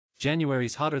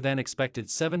January's hotter-than-expected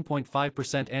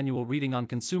 7.5% annual reading on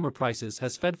consumer prices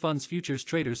has Fed funds futures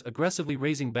traders aggressively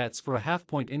raising bets for a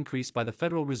half-point increase by the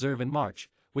Federal Reserve in March,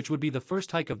 which would be the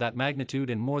first hike of that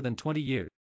magnitude in more than 20 years.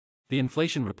 The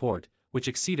inflation report, which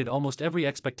exceeded almost every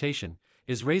expectation,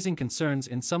 is raising concerns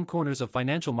in some corners of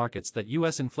financial markets that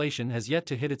U.S. inflation has yet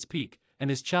to hit its peak,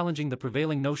 and is challenging the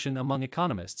prevailing notion among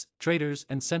economists, traders,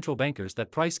 and central bankers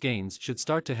that price gains should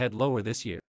start to head lower this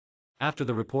year. After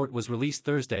the report was released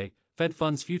Thursday, Fed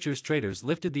funds futures traders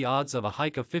lifted the odds of a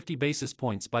hike of 50 basis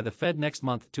points by the Fed next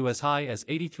month to as high as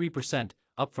 83%,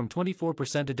 up from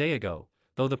 24% a day ago,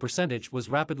 though the percentage was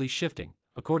rapidly shifting,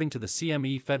 according to the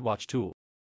CME FedWatch tool.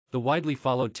 The widely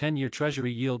followed 10-year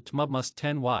Treasury yield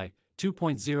TMUB-10Y,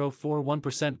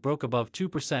 2.041% broke above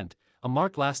 2%, a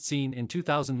mark last seen in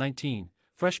 2019.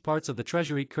 Fresh parts of the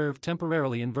Treasury curve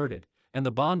temporarily inverted, and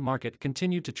the bond market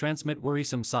continued to transmit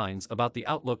worrisome signs about the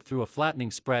outlook through a flattening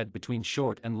spread between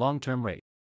short and long-term rates.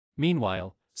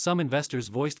 Meanwhile, some investors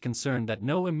voiced concern that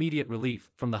no immediate relief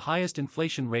from the highest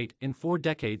inflation rate in 4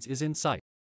 decades is in sight.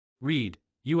 Read,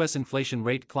 U.S. inflation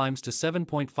rate climbs to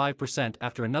 7.5%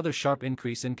 after another sharp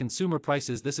increase in consumer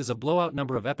prices. This is a blowout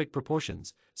number of epic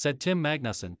proportions, said Tim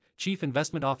Magnuson, Chief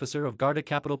Investment Officer of Garda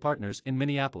Capital Partners in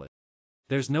Minneapolis.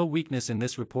 There's no weakness in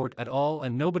this report at all,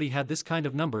 and nobody had this kind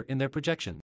of number in their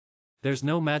projection. There's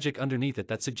no magic underneath it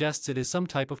that suggests it is some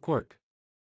type of quirk.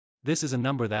 This is a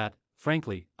number that,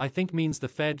 frankly, I think means the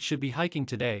Fed should be hiking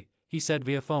today, he said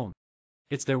via phone.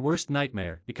 It's their worst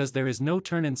nightmare because there is no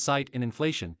turn in sight in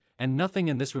inflation, and nothing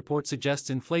in this report suggests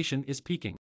inflation is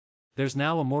peaking. There's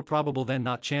now a more probable than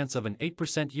not chance of an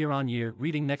 8% year-on-year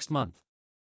reading next month.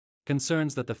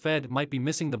 Concerns that the Fed might be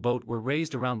missing the boat were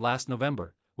raised around last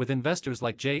November, with investors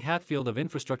like Jay Hatfield of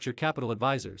Infrastructure Capital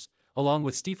Advisors, along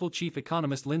with Stifel chief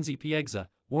economist Lindsay Piegza,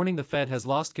 warning the Fed has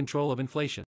lost control of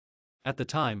inflation. At the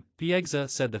time, Piegza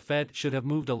said the Fed should have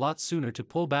moved a lot sooner to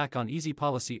pull back on easy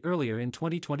policy earlier in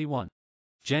 2021.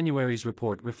 January's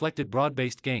report reflected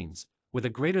broad-based gains, with a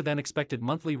greater-than-expected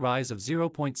monthly rise of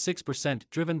 0.6%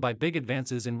 driven by big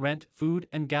advances in rent, food,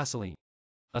 and gasoline.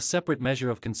 A separate measure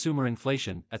of consumer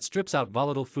inflation that strips out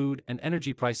volatile food and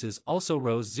energy prices also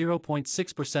rose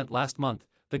 0.6% last month,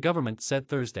 the government said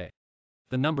Thursday.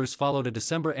 The numbers followed a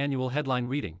December annual headline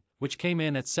reading, which came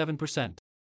in at 7%.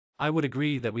 I would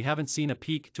agree that we haven't seen a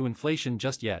peak to inflation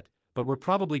just yet, but we're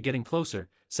probably getting closer,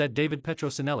 said David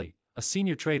Petrosinelli, a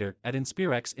senior trader at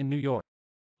Inspirex in New York.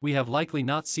 We have likely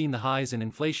not seen the highs in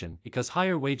inflation because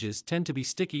higher wages tend to be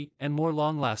sticky and more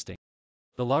long-lasting.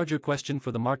 The larger question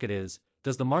for the market is,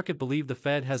 does the market believe the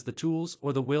Fed has the tools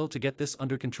or the will to get this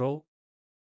under control?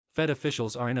 Fed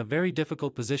officials are in a very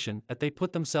difficult position that they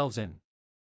put themselves in.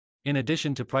 In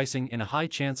addition to pricing in a high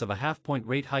chance of a half-point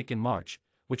rate hike in March,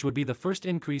 which would be the first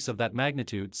increase of that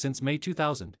magnitude since May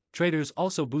 2000, traders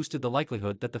also boosted the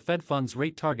likelihood that the Fed funds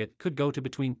rate target could go to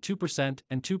between 2%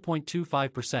 and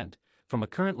 2.25%, from a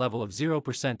current level of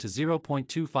 0% to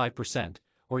 0.25%,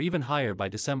 or even higher by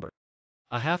December.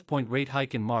 A half-point rate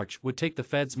hike in March would take the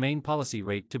Fed's main policy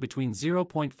rate to between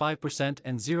 0.5%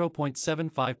 and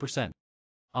 0.75%.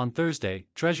 On Thursday,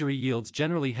 Treasury yields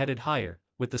generally headed higher,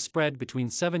 with the spread between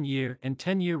 7-year and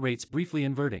 10-year rates briefly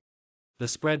inverting. The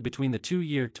spread between the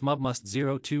 2-year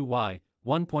TMUB-02Y,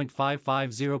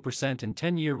 1.550% and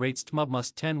 10-year rates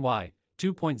TMUB-10Y,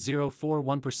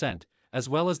 2.041%, as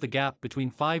well as the gap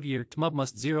between 5-year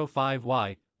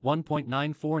TMUB-05Y,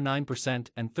 1.949%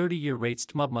 and 30-year rates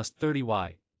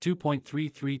TMUB-30Y,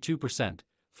 2.332%,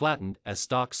 flattened as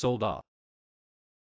stocks sold off.